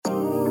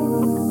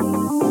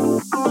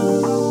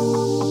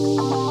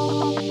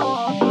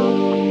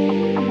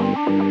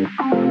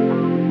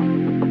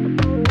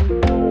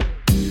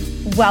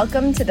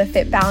Welcome to the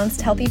Fit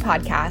Balanced Healthy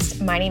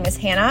podcast. My name is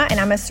Hannah, and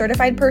I'm a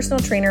certified personal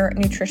trainer,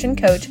 nutrition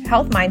coach,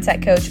 health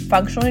mindset coach,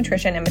 functional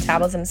nutrition and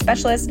metabolism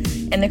specialist,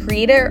 and the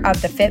creator of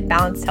the Fit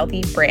Balanced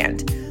Healthy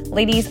brand.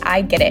 Ladies,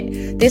 I get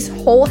it. This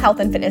whole health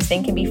and fitness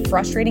thing can be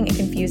frustrating and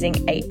confusing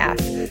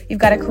AF. You've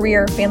got a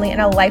career, family, and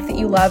a life that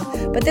you love,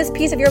 but this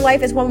piece of your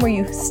life is one where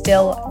you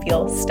still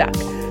feel stuck.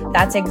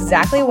 That's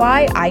exactly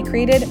why I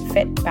created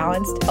Fit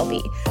Balanced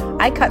Healthy.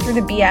 I cut through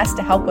the BS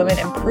to help women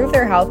improve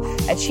their health,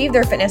 achieve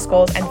their fitness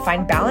goals, and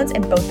find balance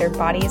in both their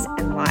bodies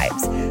and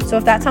lives. So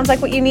if that sounds like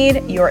what you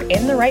need, you're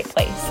in the right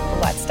place.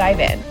 Let's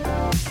dive in.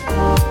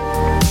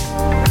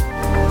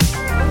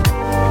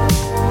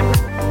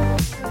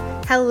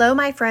 Hello,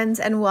 my friends,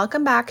 and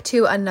welcome back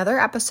to another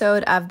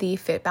episode of the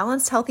Fit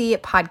Balanced Healthy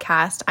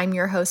podcast. I'm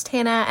your host,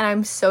 Hannah, and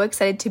I'm so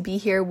excited to be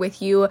here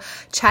with you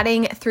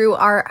chatting through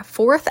our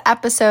fourth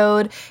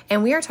episode.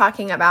 And we are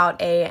talking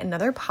about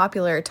another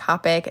popular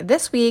topic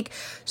this week,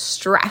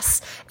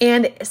 stress.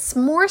 And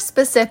more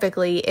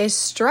specifically, is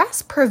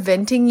stress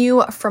preventing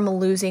you from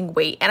losing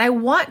weight? And I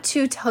want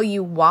to tell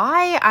you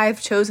why I've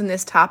chosen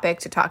this topic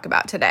to talk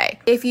about today.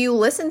 If you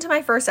listened to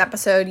my first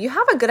episode, you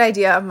have a good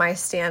idea of my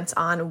stance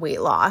on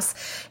weight loss.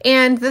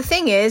 And the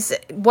thing is,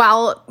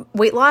 while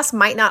weight loss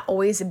might not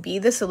always be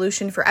the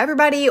solution for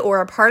everybody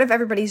or a part of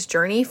everybody's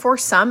journey, for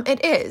some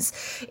it is.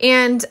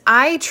 And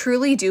I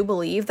truly do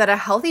believe that a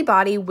healthy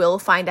body will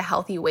find a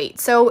healthy weight.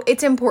 So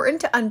it's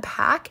important to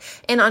unpack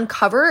and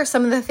uncover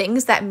some of the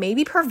things that may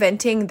be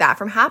preventing that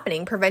from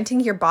happening, preventing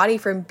your body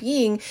from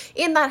being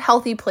in that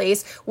healthy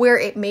place where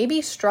it may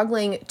be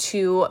struggling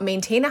to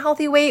maintain a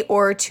healthy weight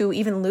or to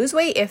even lose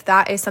weight if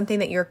that is something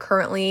that you're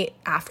currently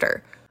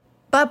after.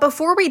 But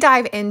before we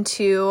dive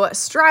into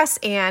stress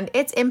and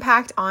its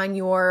impact on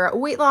your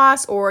weight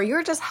loss or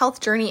your just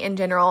health journey in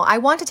general, I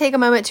want to take a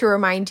moment to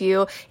remind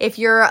you, if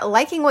you're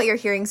liking what you're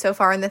hearing so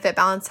far in the Fit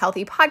Balanced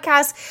Healthy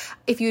podcast,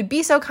 if you'd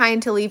be so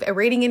kind to leave a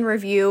rating and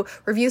review.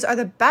 Reviews are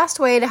the best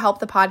way to help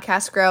the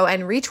podcast grow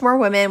and reach more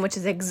women, which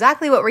is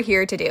exactly what we're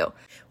here to do.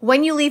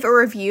 When you leave a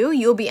review,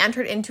 you'll be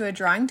entered into a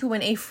drawing to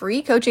win a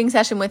free coaching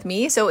session with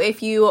me. So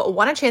if you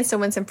want a chance to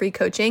win some free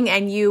coaching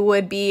and you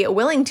would be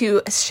willing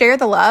to share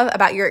the love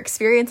about your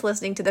experience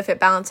listening to the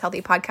Fit Balanced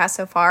Healthy podcast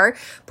so far,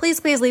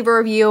 please leave a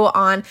review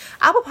on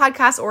Apple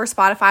Podcasts or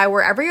Spotify,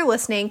 wherever you're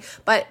listening.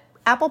 But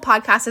Apple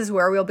Podcasts is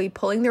where we'll be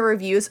pulling the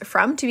reviews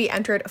from to be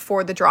entered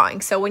for the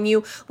drawing. So when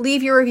you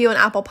leave your review on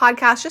Apple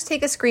Podcasts, just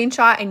take a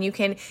screenshot and you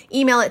can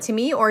email it to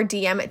me or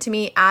DM it to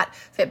me at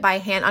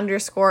fitbyhan_ on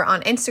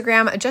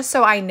Instagram, just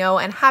so I know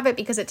and have it,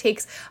 because it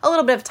takes a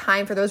little bit of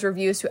time for those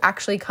reviews to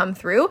actually come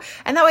through.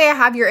 And that way I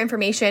have your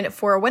information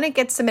for when it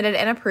gets submitted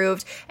and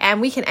approved, and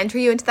we can enter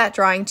you into that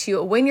drawing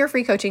to win your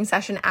free coaching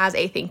session as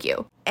a thank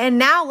you. And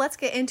now let's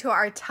get into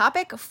our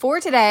topic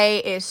for today: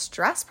 is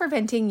stress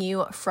preventing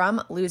you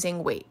from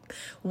losing weight?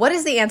 What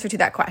is the answer to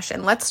that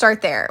question? Let's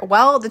start there.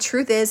 Well, the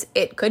truth is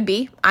it could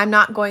be. I'm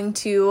not going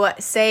to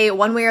say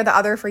one way or the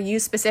other for you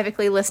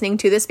specifically listening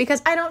to this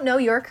because I don't know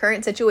your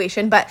current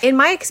situation, but in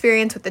my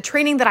experience with the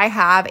training that I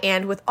have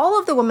and with all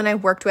of the women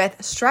I've worked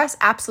with, stress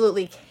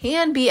absolutely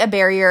can be a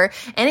barrier,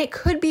 and it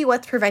could be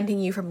what's preventing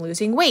you from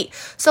losing weight.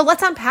 So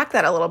let's unpack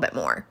that a little bit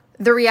more.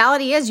 The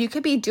reality is you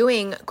could be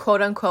doing,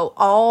 quote unquote,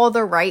 all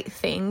the right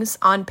things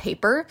on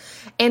paper,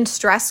 and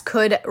stress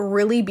could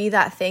really be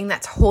that thing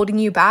that's holding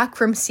you back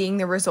from seeing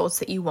the results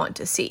that you want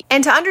to see.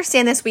 And to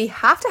understand this, we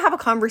have to have a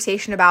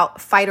conversation about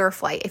fight or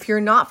flight. If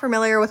you're not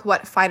familiar with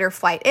what fight or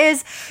flight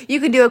is, you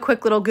can do a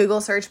quick little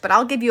Google search, but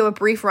I'll give you a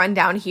brief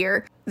rundown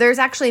here. There's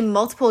actually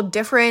multiple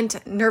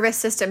different nervous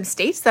system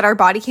states that our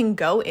body can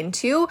go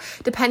into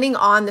depending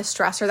on the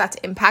stressor that's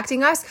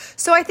impacting us.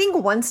 So I think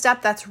one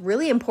step that's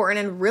really important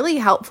and really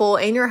helpful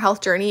in your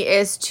health journey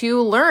is to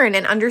learn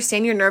and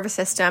understand your nervous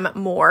system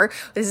more.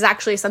 This is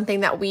actually something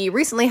that we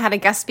recently had a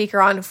guest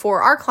speaker on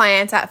for our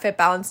clients at Fit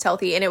Balanced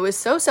Healthy, and it was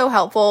so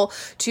helpful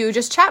to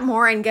just chat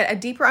more and get a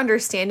deeper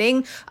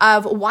understanding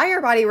of why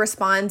your body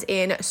responds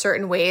in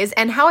certain ways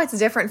and how it's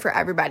different for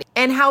everybody,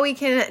 and how we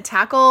can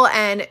tackle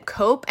and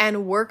cope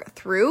and work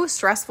through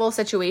stressful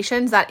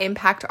situations that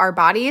impact our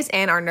bodies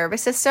and our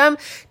nervous system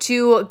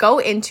to go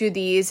into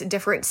these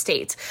different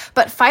states.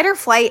 But fight or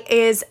flight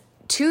is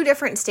two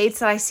different states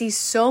that I see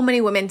so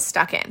many women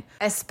stuck in,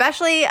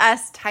 especially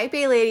us type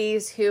A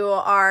ladies who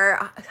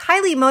are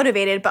highly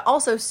motivated, but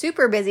also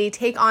super busy,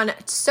 take on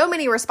so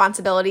many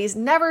responsibilities,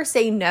 never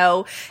say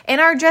no,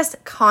 and are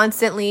just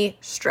constantly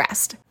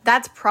stressed.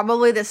 That's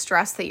probably the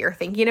stress that you're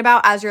thinking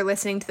about as you're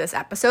listening to this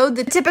episode.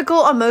 The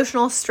typical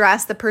emotional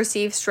stress, the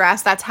perceived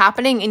stress that's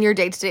happening in your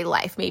day-to-day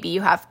life. Maybe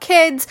you have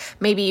kids,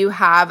 maybe you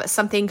have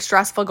something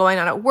stressful going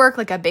on at work,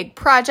 like a big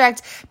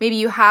project. Maybe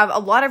you have a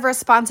lot of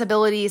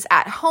responsibilities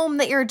at home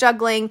that you're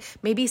juggling.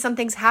 Maybe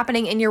something's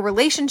happening in your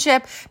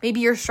relationship.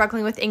 Maybe you're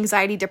struggling with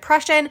anxiety,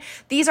 depression.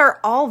 These are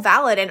all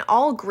valid and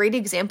all great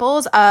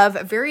examples of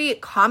very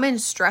common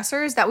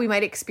stressors that we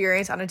might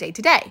experience on a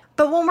day-to-day.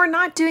 But when we're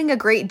not doing a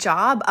great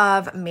job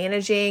of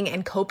managing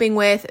and coping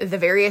with the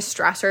various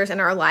stressors in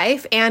our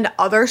life and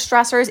other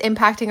stressors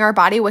impacting our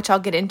body, which I'll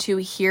get into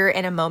here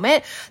in a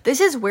moment,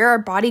 this is where our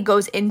body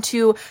goes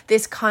into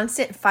this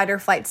constant fight or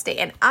flight state.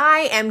 And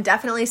I am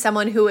definitely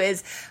someone who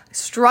is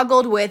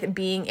struggled with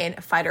being in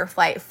fight or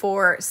flight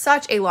for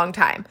such a long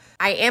time.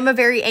 I am a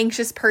very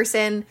anxious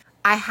person.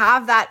 I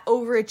have that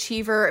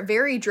overachiever,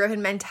 very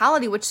driven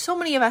mentality, which so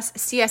many of us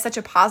see as such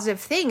a positive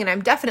thing. And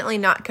I'm definitely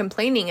not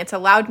complaining. It's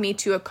allowed me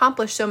to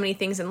accomplish so many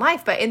things in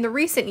life. But in the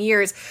recent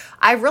years,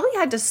 I've really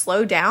had to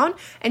slow down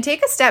and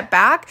take a step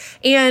back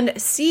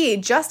and see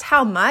just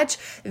how much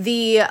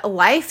the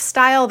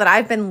lifestyle that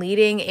I've been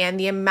leading and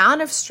the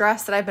amount of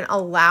stress that I've been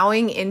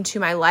allowing into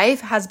my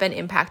life has been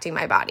impacting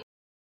my body.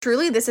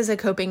 Truly, this is a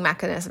coping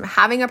mechanism,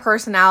 having a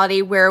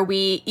personality where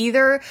we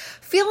either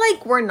feel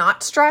like we're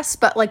not stressed,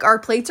 but like our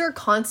plates are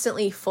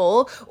constantly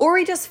full, or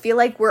we just feel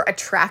like we're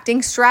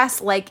attracting stress,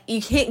 like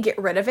you can't get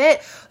rid of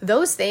it.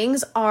 Those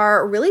things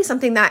are really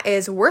something that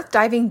is worth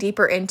diving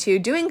deeper into,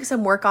 doing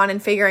some work on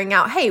and figuring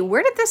out, hey,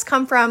 where did this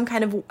come from?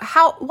 Kind of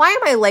why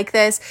am I like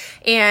this?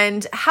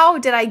 And how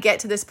did I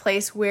get to this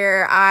place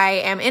where I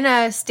am in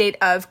a state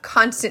of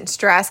constant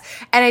stress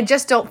and I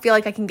just don't feel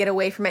like I can get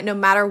away from it no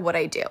matter what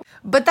I do?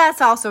 But that's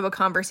also a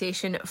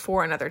conversation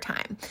for another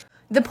time.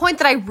 The point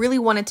that I really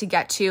wanted to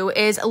get to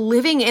is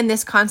living in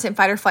this constant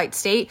fight or flight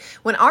state.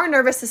 When our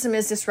nervous system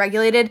is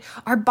dysregulated,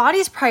 our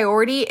body's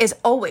priority is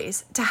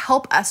always to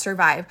help us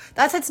survive.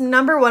 That's its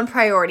number one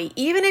priority,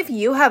 even if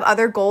you have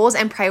other goals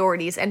and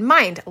priorities in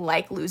mind,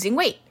 like losing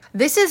weight.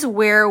 This is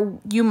where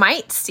you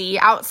might see,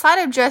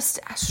 outside of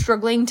just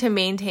struggling to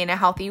maintain a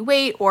healthy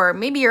weight, or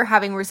maybe you're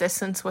having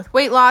resistance with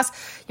weight loss,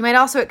 you might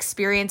also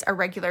experience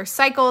irregular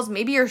cycles.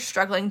 Maybe you're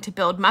struggling to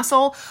build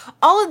muscle.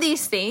 All of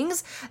these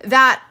things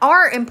that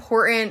are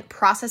important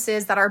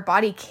processes that our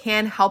body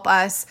can help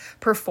us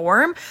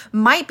perform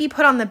might be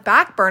put on the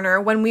back burner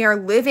when we are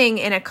living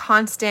in a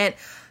constant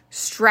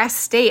stress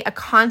state, a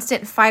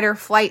constant fight or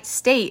flight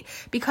state,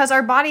 because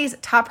our body's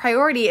top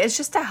priority is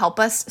just to help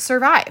us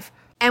survive.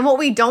 And what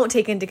we don't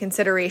take into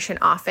consideration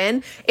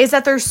often is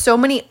that there's so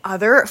many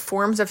other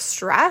forms of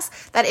stress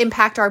that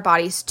impact our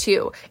bodies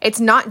too. It's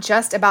not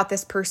just about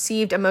this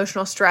perceived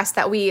emotional stress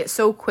that we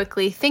so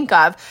quickly think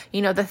of,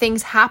 the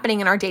things happening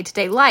in our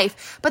day-to-day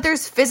life, but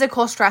there's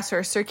physical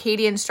stressors,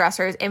 circadian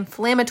stressors,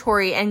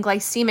 inflammatory and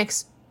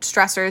glycemic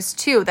stressors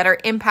too that are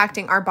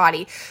impacting our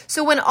body.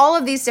 So when all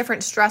of these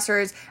different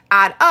stressors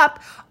add up,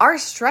 our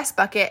stress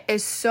bucket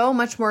is so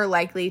much more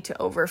likely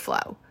to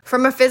overflow.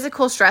 From a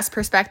physical stress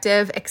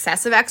perspective,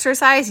 excessive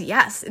exercise,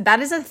 yes, that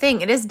is a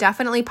thing. It is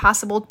definitely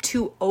possible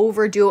to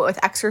overdo it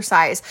with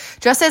exercise,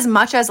 just as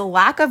much as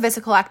lack of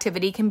physical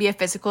activity can be a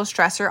physical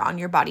stressor on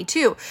your body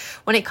too.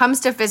 When it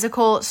comes to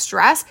physical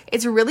stress,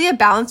 it's really a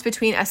balance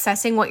between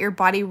assessing what your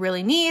body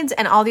really needs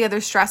and all the other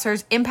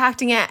stressors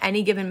impacting it at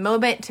any given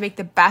moment to make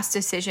the best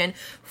decision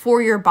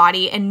for your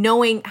body, and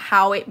knowing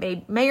how it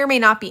may or may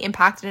not be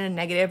impacted in a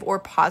negative or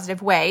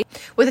positive way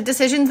with the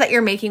decisions that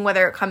you're making,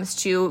 whether it comes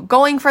to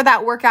going for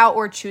that workout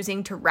or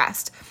choosing to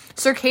rest.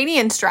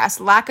 Circadian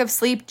stress, lack of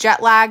sleep,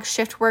 jet lag,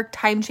 shift work,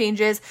 time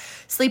changes,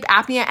 sleep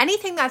apnea,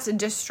 anything that's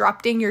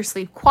disrupting your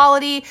sleep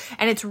quality,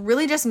 and it's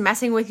really just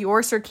messing with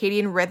your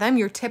circadian rhythm,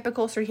 your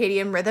typical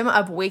circadian rhythm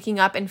of waking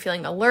up and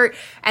feeling alert,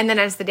 and then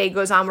as the day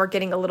goes on, we're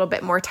getting a little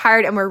bit more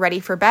tired and we're ready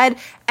for bed.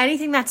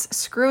 Anything that's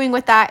screwing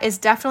with that is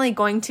definitely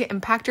going to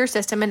impact your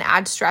system and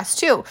add stress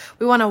too.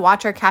 We want to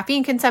watch our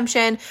caffeine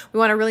consumption. We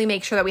want to really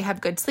make sure that we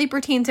have good sleep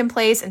routines in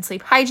place and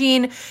sleep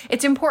hygiene.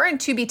 It's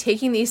important to be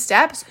taking these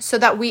steps so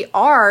that we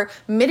are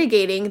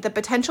mitigating the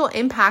potential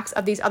impacts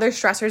of these other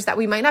stressors that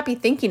we might not be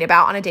thinking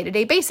about on a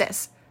day-to-day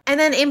basis. And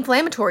then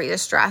inflammatory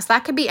distress.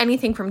 That could be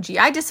anything from GI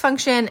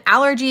dysfunction,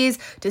 allergies,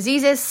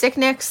 diseases,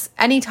 sickness,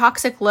 any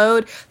toxic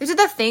load. These are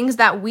the things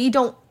that we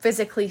don't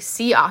physically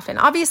see often.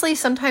 Obviously,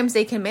 sometimes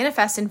they can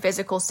manifest in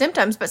physical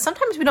symptoms, but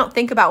sometimes we don't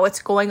think about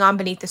what's going on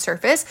beneath the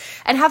surface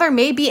and how there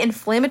may be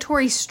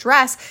inflammatory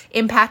stress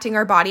impacting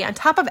our body on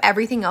top of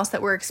everything else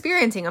that we're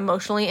experiencing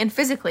emotionally and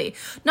physically.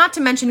 Not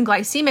to mention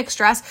glycemic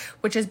stress,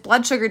 which is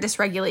blood sugar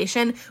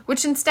dysregulation,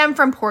 which can stem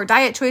from poor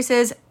diet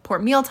choices, poor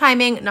meal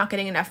timing, not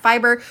getting enough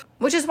fiber,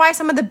 which is why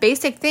some of the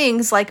basic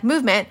things like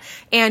movement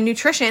and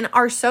nutrition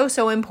are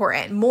so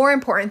important, more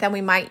important than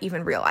we might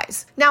even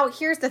realize. Now,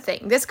 here's the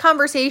thing. This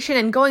conversation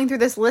and going through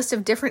this list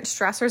of different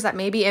stressors that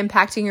may be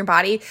impacting your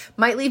body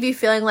might leave you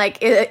feeling like,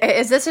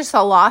 is this just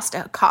a lost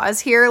cause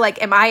here?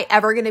 Like, am I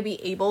ever going to be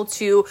able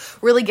to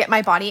really get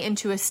my body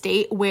into a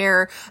state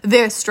where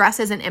the stress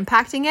isn't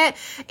impacting it?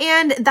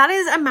 And that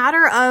is a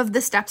matter of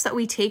the steps that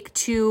we take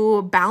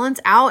to balance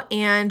out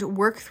and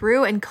work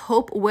through and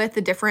cope with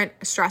the different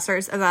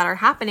stressors that are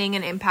happening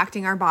and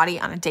impacting our body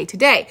on a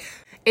day-to-day.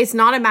 It's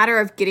not a matter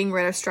of getting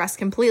rid of stress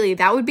completely.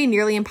 That would be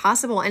nearly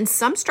impossible. And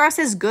some stress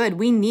is good.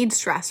 We need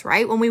stress,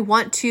 right? When we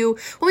go to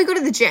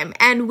the gym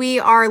and we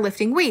are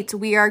lifting weights,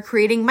 we are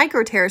creating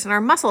micro tears in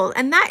our muscles,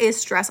 and that is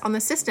stress on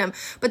the system.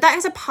 But that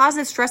is a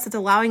positive stress that's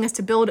allowing us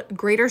to build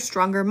greater,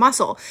 stronger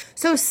muscle.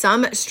 So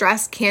some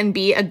stress can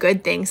be a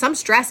good thing. Some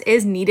stress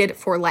is needed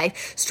for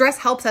life. Stress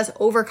helps us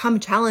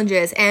overcome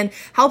challenges and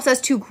helps us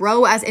to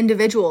grow as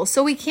individuals.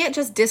 So we can't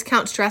just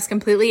discount stress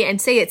completely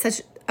and say it's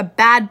such a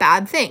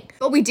bad thing.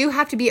 But we do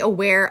have to be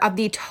aware of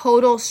the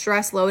total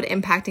stress load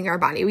impacting our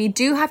body. We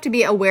do have to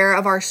be aware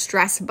of our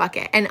stress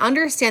bucket and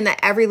understand that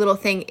every little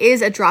thing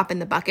is a drop in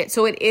the bucket.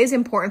 So it is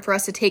important for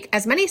us to take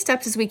as many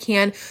steps as we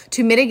can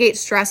to mitigate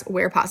stress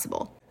where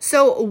possible.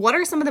 So what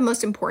are some of the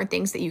most important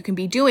things that you can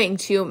be doing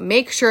to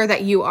make sure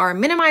that you are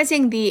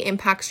minimizing the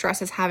impact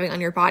stress is having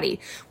on your body?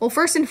 Well,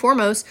 first and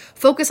foremost,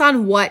 focus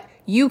on what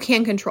you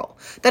can control.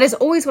 That is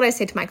always what I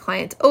say to my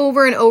clients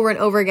over and over and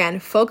over again.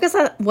 Focus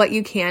on what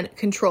you can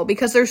control,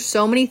 because there's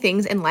so many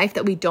things in life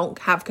that we don't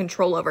have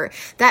control over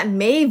that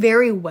may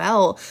very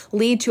well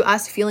lead to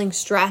us feeling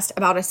stressed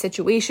about a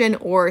situation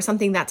or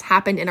something that's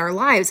happened in our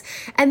lives.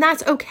 And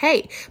that's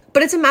okay.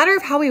 But it's a matter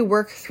of how we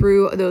work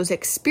through those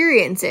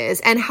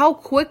experiences and how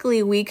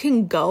quickly we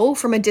can go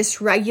from a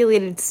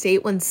dysregulated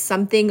state when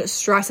something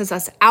stresses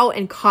us out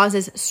and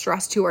causes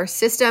stress to our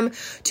system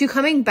to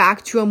coming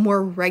back to a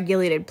more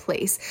regulated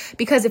place.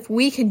 Because if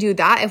we can do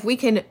that, if we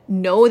can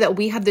know that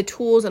we have the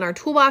tools in our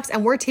toolbox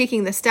and we're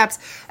taking the steps,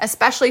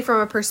 especially from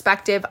a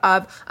perspective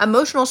of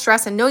emotional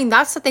stress and knowing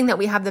that's the thing that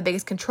we have the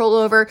biggest control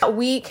over,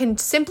 we can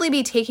simply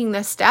be taking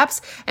the steps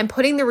and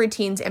putting the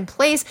routines in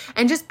place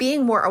and just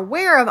being more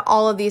aware of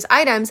all of these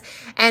items.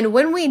 And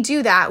when we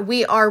do that,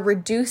 we are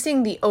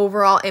reducing the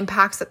overall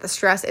impacts that the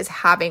stress is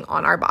having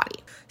on our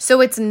body. So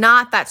it's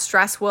not that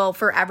stress will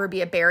forever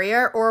be a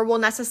barrier or will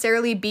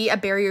necessarily be a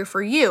barrier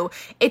for you.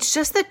 It's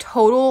just the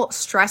total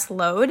stress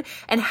load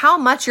and how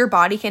much your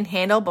body can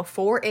handle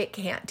before it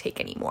can't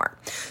take anymore.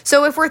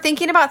 So if we're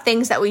thinking about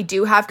things that we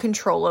do have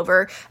control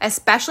over,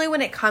 especially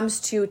when it comes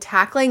to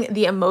tackling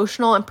the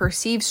emotional and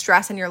perceived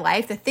stress in your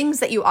life, the things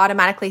that you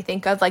automatically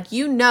think of, like,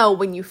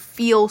 when you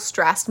feel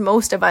stressed,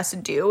 most of us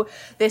do,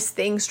 this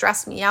thing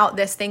stressed me out,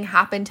 this thing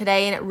happened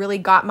today and it really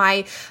got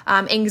my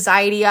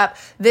anxiety up,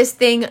 this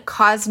thing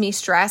caused me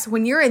stress.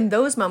 When you're in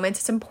those moments,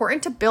 it's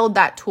important to build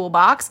that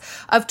toolbox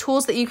of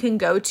tools that you can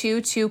go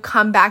to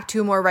come back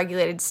to a more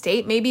regulated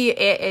state. Maybe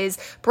it is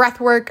breath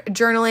work,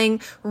 journaling,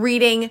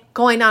 reading,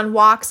 going on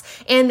walks,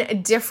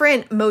 and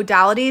different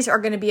modalities are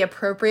going to be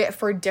appropriate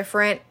for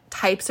different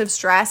types of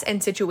stress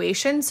and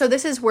situations. So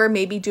this is where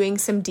maybe doing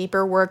some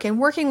deeper work and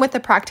working with a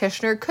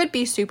practitioner could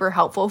be super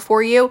helpful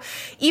for you.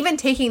 Even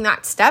taking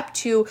that step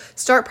to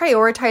start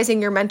prioritizing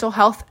your mental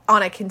health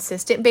on a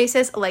consistent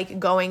basis, like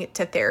going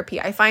to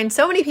therapy. I find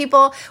so many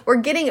people, we're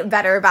getting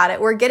better about it.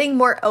 We're getting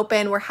more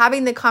open. We're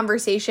having the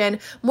conversation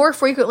more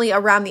frequently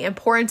around the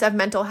importance of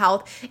mental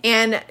health,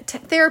 and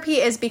therapy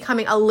is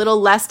becoming a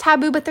little less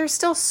taboo, but there's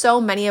still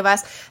so many of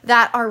us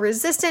that are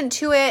resistant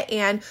to it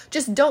and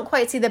just don't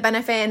quite see the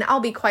benefit. And I'll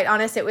be quite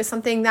honest, it was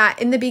something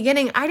that in the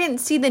beginning I didn't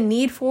see the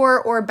need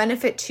for or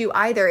benefit to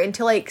either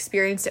until I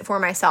experienced it for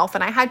myself.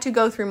 And I had to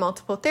go through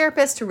multiple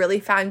therapists to really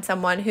find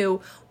someone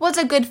who was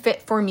a good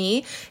fit for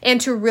me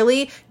and to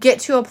really get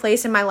to a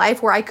place in my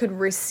life where I could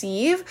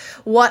receive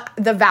what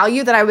the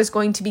value that I was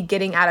going to be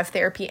getting out of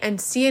therapy and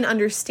see and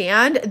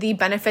understand the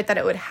benefit that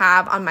it would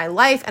have on my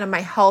life and on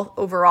my health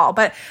overall.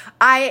 But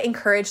I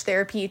encourage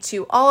therapy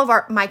to all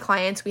of my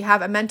clients. We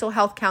have a mental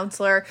health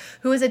counselor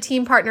who is a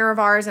team partner of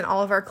ours, and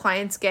all of our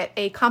clients get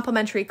a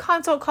complimentary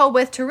consult call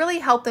with to really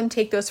help them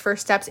take those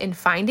first steps in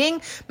finding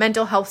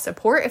mental health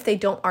support if they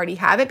don't already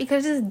have it,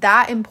 because it is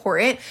that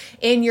important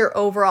in your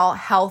overall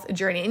health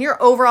journey. And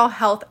your overall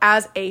health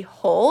as a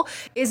whole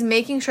is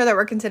making sure that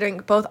we're considering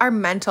both our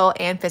mental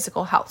and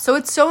physical health. So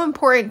it's so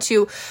important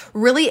to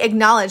really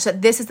acknowledge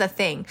that this is the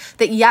thing,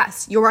 that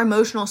yes, your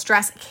emotional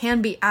stress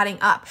can be adding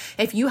up.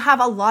 If you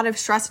have a lot of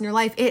stress in your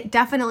life, it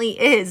definitely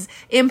is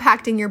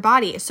impacting your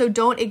body. So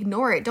don't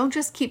ignore it. Don't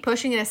just keep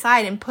pushing it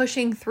aside and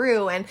pushing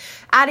through and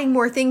adding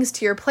more things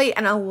to your plate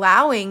and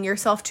allowing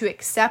yourself to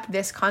accept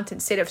this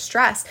constant state of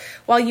stress.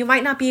 While you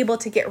might not be able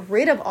to get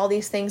rid of all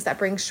these things that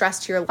bring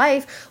stress to your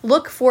life,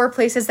 look for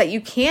places that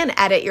you can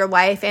edit your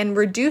life and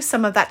reduce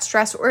some of that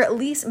stress, or at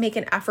least make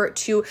an effort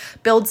to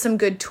build some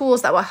good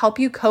tools that will help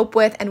you cope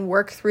with and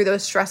work through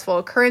those stressful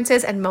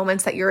occurrences and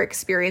moments that you're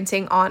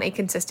experiencing on a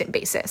consistent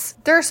basis.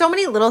 There are so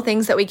many little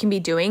things that we can be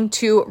doing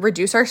to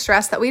reduce our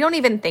stress that we don't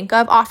even think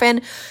of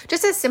often.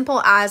 Just as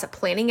simple as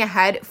planning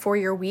ahead for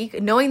your week,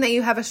 knowing that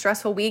you have a stressful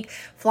stressful week,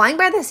 flying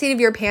by the seat of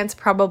your pants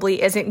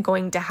probably isn't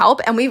going to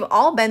help. And we've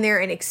all been there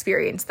and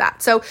experienced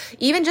that. So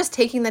even just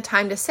taking the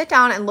time to sit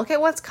down and look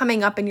at what's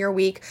coming up in your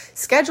week,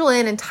 schedule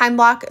in and time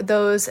block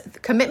those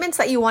commitments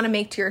that you want to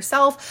make to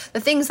yourself,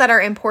 the things that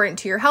are important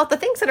to your health, the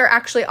things that are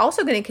actually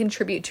also going to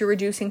contribute to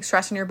reducing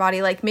stress in your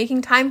body, like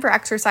making time for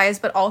exercise,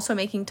 but also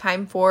making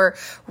time for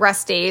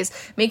rest days,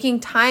 making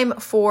time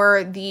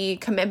for the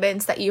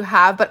commitments that you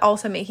have, but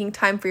also making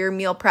time for your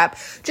meal prep.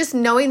 Just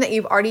knowing that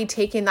you've already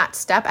taken that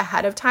step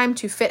ahead of time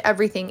to fit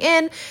everything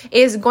in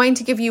is going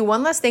to give you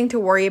one less thing to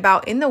worry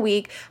about in the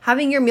week.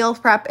 Having your meal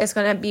prep is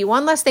going to be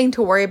one less thing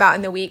to worry about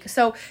in the week.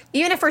 So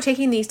even if we're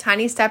taking these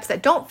tiny steps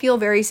that don't feel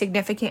very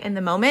significant in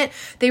the moment,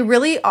 they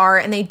really are,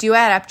 and they do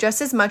add up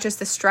just as much as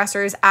the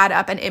stressors add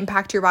up and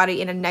impact your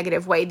body in a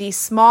negative way. These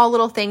small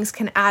little things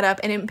can add up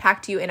and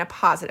impact you in a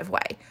positive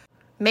way.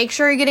 Make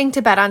sure you're getting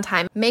to bed on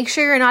time. Make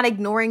sure you're not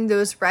ignoring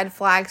those red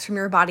flags from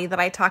your body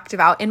that I talked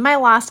about in my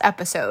last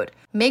episode.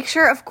 Make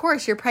sure, of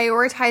course, you're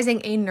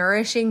prioritizing a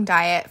nourishing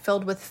diet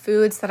filled with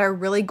foods that are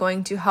really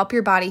going to help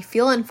your body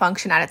feel and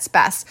function at its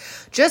best.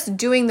 Just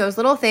doing those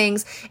little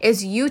things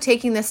is you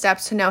taking the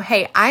steps to know,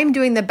 hey, I'm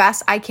doing the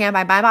best I can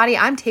by my body.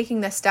 I'm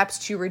taking the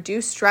steps to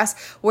reduce stress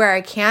where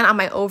I can on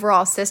my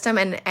overall system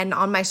and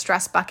on my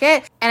stress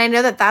bucket. And I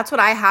know that that's what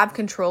I have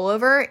control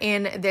over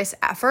in this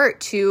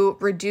effort to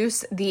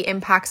reduce the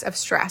impacts of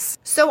stress.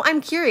 So I'm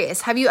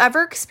curious, have you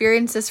ever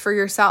experienced this for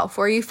yourself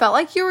where you felt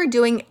like you were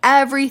doing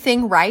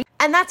everything right?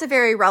 And that's a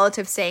very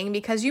relative saying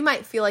because you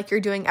might feel like you're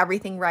doing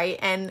everything right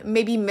and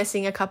maybe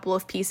missing a couple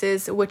of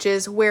pieces, which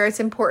is where it's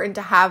important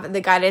to have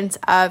the guidance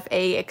of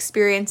a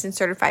experienced and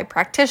certified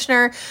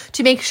practitioner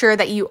to make sure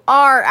that you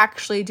are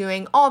actually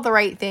doing all the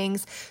right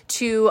things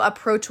to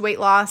approach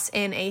weight loss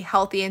in a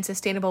healthy and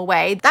sustainable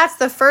way. That's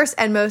the first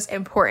and most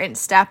important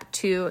step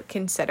to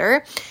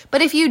consider.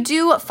 But if you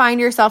do find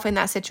yourself in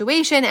that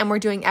situation and we're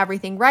doing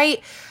everything right,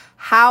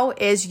 how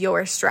is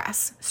your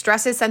stress?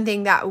 Stress is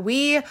something that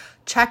we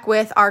check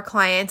with our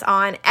clients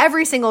on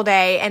every single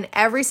day and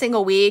every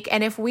single week.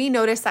 And if we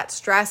notice that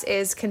stress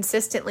is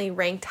consistently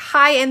ranked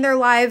high in their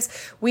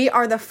lives, we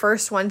are the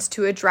first ones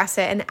to address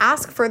it and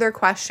ask further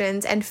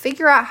questions and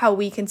figure out how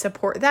we can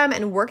support them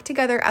and work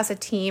together as a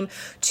team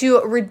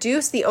to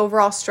reduce the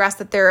overall stress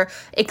that they're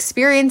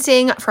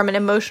experiencing from an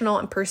emotional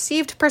and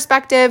perceived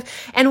perspective.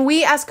 And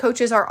we as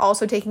coaches are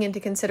also taking into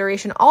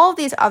consideration all of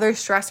these other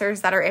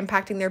stressors that are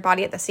impacting their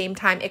body at the same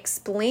time,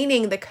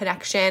 explaining the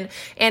connection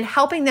and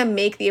helping them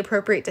make the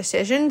appropriate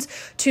decisions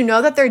to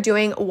know that they're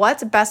doing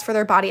what's best for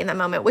their body in that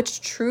moment,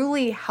 which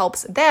truly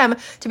helps them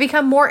to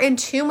become more in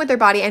tune with their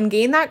body and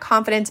gain that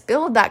confidence,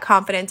 build that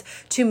confidence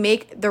to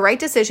make the right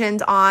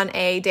decisions on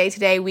a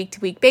day-to-day,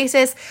 week-to-week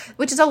basis,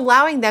 which is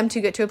allowing them to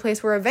get to a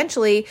place where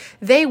eventually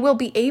they will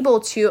be able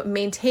to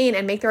maintain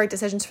and make the right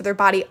decisions for their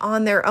body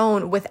on their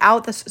own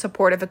without the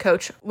support of a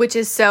coach, which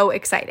is so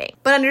exciting.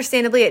 But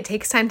understandably, it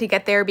takes time to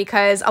get there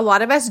because a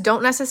lot of us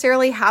don't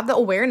necessarily have the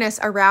awareness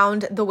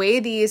around the way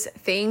these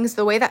things,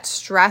 the way that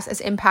stress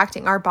is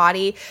impacting our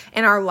body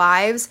and our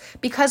lives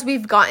because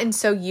we've gotten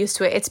so used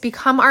to it. It's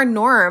become our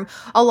norm.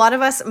 A lot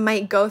of us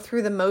might go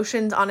through the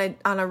motions on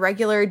a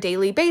regular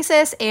daily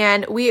basis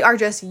and we are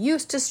just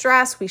used to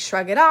stress. We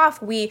shrug it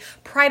off. We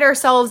pride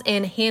ourselves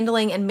in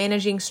handling and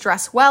managing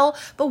stress well.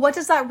 But what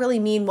does that really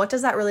mean? What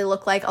does that really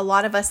look like? A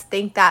lot of us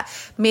think that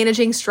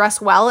managing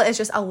stress well is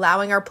just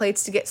allowing our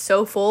plates to get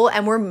so full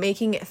and we're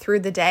making it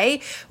through the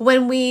day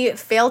when we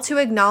fail to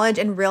acknowledge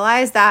and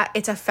realize that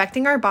it's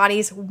affecting our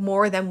bodies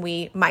more than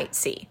we might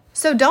see.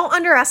 So don't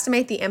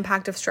underestimate the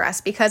impact of stress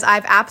because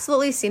I've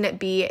absolutely seen it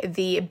be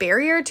the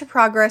barrier to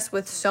progress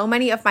with so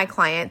many of my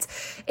clients.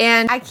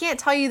 And I can't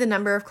tell you the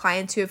number of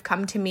clients who have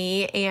come to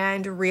me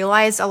and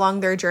realized along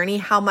their journey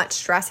how much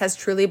stress has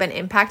truly been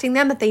impacting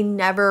them that they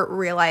never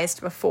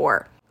realized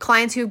before.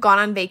 Clients who've gone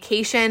on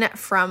vacation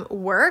from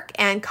work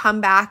and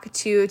come back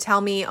to tell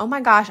me, oh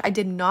my gosh, I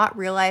did not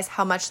realize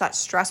how much that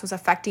stress was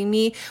affecting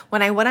me.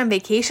 When I went on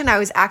vacation, I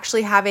was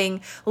actually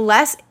having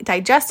less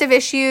digestive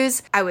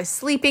issues, I was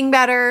sleeping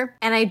better,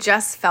 and I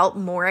just felt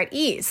more at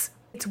ease.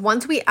 It's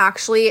once we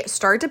actually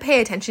start to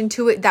pay attention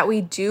to it that we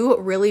do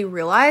really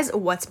realize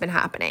what's been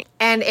happening.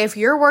 And if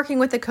you're working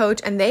with a coach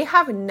and they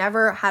have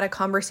never had a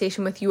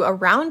conversation with you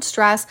around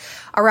stress,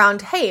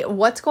 around, hey,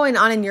 what's going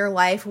on in your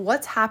life?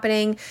 What's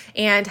happening?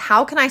 And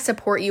how can I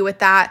support you with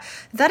that?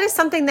 That is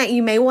something that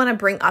you may want to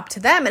bring up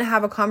to them and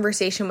have a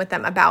conversation with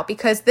them about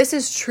because this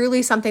is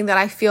truly something that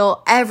I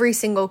feel every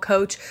single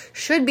coach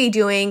should be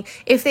doing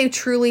if they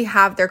truly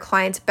have their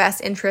client's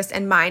best interest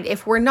in mind.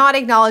 If we're not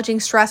acknowledging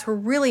stress, we're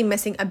really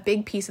missing a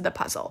big piece of the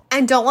puzzle.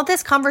 And don't let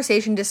this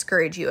conversation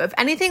discourage you. If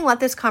anything,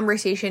 let this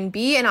conversation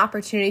be an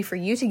opportunity for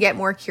you to get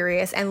more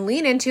curious and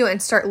lean into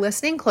and start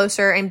listening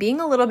closer and being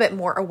a little bit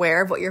more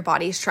aware of what your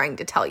body is trying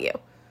to tell you.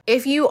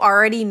 If you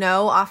already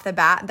know off the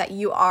bat that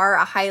you are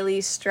a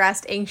highly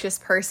stressed, anxious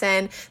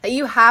person, that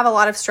you have a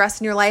lot of stress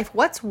in your life,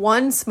 what's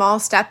one small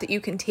step that you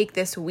can take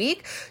this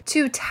week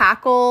to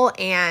tackle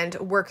and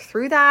work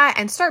through that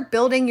and start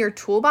building your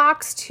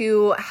toolbox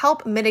to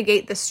help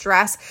mitigate the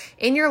stress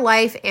in your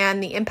life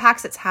and the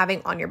impacts it's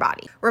having on your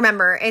body?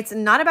 Remember, it's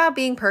not about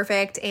being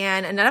perfect,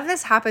 and none of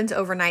this happens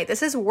overnight.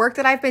 This is work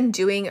that I've been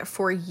doing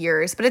for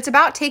years, but it's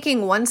about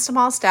taking one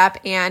small step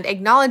and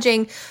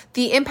acknowledging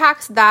the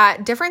impacts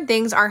that different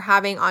things are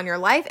having on your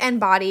life and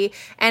body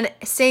and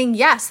saying,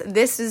 yes,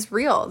 this is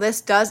real.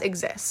 This does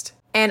exist.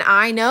 And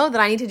I know that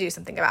I need to do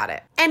something about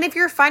it. And if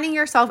you're finding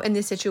yourself in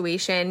this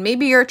situation,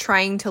 maybe you're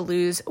trying to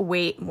lose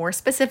weight, more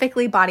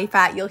specifically body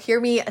fat. You'll hear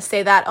me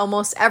say that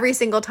almost every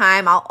single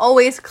time. I'll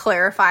always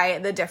clarify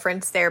the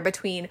difference there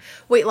between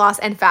weight loss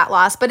and fat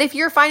loss. But if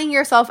you're finding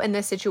yourself in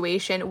this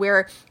situation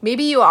where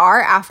maybe you are,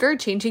 after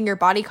changing your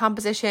body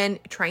composition,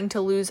 trying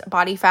to lose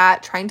body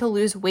fat, trying to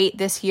lose weight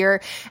this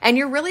year, and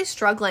you're really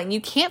struggling,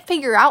 you can't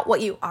figure out what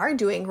you are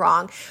doing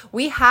wrong,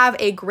 we have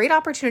a great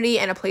opportunity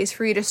and a place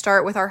for you to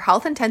start with our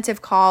health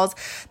intensive calls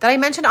that I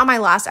mentioned on my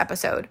last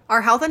episode.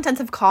 Our health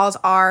intensive calls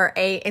are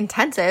a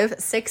intensive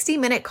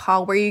 60-minute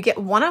call where you get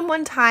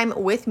one-on-one time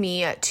with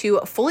me to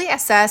fully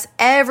assess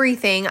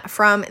everything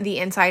from the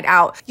inside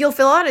out. You'll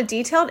fill out a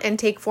detailed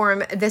intake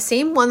form, the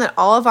same one that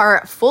all of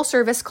our full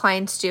service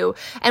clients do,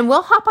 and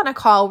we'll hop on a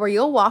call where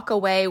you'll walk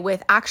away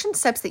with action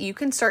steps that you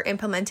can start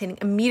implementing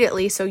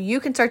immediately so you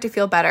can start to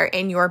feel better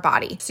in your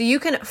body. So you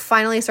can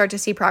finally start to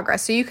see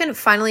progress. So you can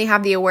finally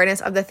have the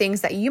awareness of the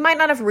things that you might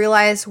not have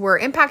realized were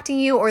impacting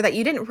you or that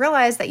you didn't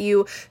realize that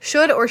you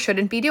should or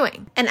shouldn't be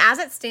doing. And as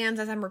it stands,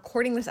 as I'm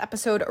recording this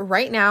episode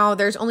right now,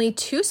 there's only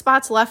 2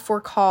 spots left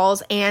for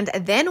calls, and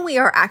then we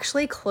are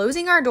actually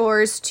closing our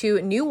doors to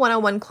new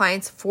one-on-one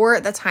clients for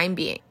the time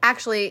being.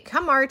 Actually,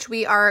 come March,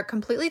 we are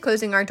completely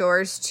closing our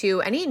doors to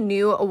any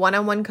new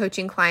one-on-one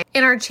coaching client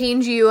in our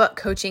Change You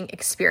coaching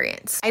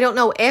experience. I don't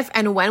know if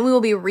and when we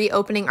will be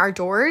reopening our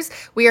doors.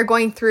 We are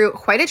going through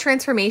quite a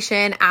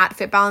transformation at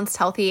Fit Balanced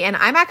Healthy, and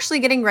I'm actually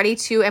getting ready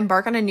to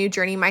embark on a new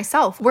journey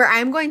myself, where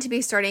I'm going to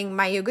be starting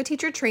my yoga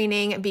teacher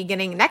training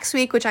beginning next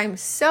week, which I'm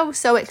so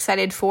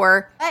excited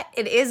for. But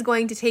it is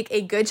going to take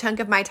a good chunk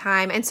of my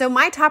time. And so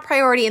my top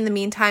priority in the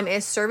meantime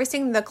is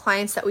servicing the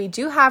clients that we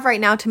do have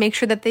right now to make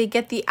sure that they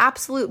get the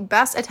absolute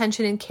best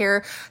attention and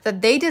care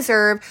that they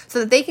deserve so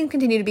that they can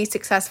continue to be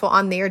successful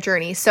on their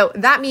journey. So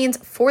that means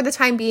for the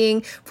time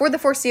being, for the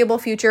foreseeable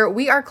future,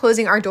 we are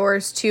closing our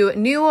doors to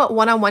new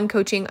one-on-one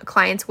coaching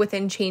clients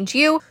within Change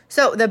You.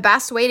 So the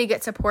best way to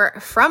get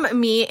support from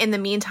me in the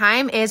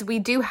meantime is we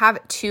do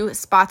have 2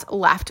 spots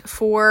left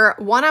for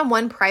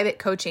one-on-one private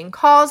coaching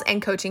calls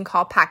and coaching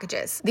call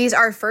packages. These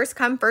are first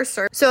come, first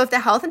serve. So if the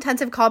health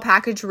intensive call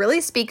package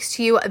really speaks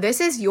to you,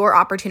 this is your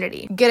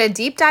opportunity. Get a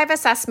deep dive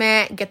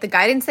assessment, get the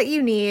guidance that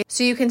you need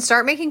so you can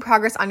start making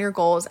progress on your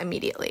goals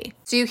immediately.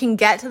 So you can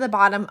get to the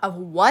bottom of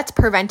what's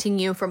preventing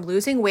you from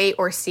losing weight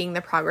or seeing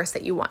the progress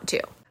that you want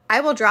to. I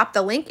will drop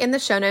the link in the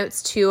show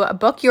notes to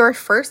book your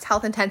first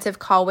health intensive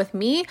call with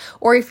me,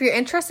 or if you're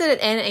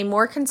interested in a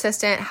more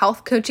consistent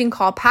health coaching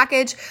call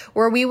package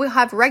where we will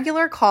have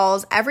regular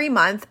calls every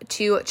month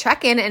to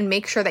check in and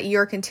make sure that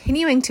you're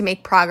continuing to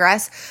make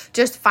progress,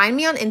 just find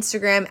me on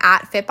Instagram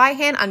at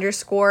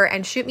fitbyhan_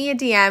 and shoot me a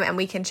DM and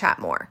we can chat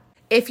more.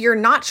 If you're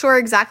not sure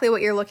exactly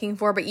what you're looking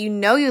for, but you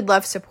know you'd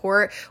love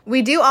support,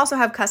 we do also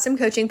have custom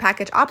coaching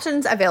package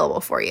options available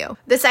for you.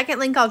 The second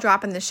link I'll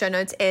drop in the show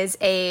notes is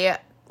a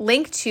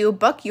link to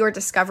book your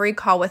discovery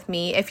call with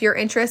me if you're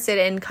interested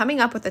in coming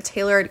up with a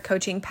tailored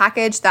coaching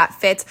package that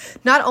fits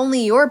not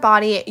only your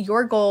body,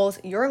 your goals,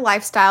 your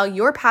lifestyle,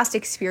 your past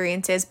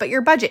experiences, but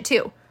your budget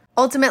too.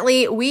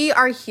 Ultimately, we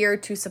are here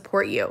to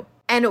support you.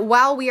 And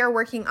while we are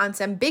working on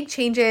some big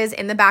changes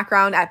in the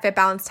background at Fit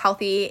Balanced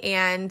Healthy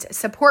and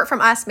support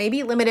from us may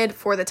be limited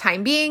for the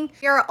time being,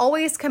 we are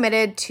always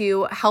committed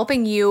to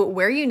helping you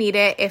where you need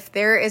it if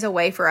there is a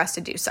way for us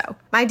to do so.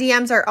 My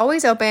DMs are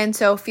always open,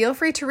 so feel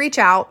free to reach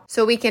out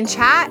so we can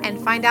chat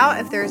and find out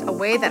if there's a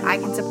way that I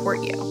can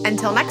support you.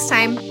 Until next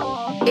time,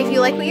 if you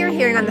like what you're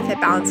hearing on the Fit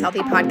Balanced Healthy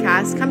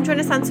podcast, come join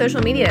us on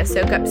social media to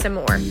soak up some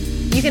more.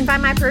 You can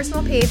find my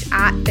personal page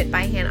at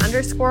fitbyhan_ on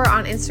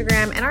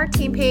Instagram and our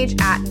team page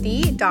at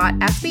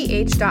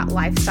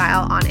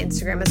the.fbh.lifestyle on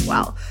Instagram as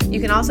well.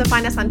 You can also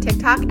find us on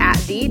TikTok at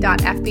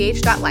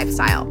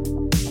the.fbh.lifestyle.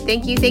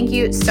 Thank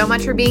you so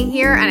much for being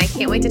here, and I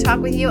can't wait to talk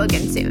with you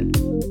again soon.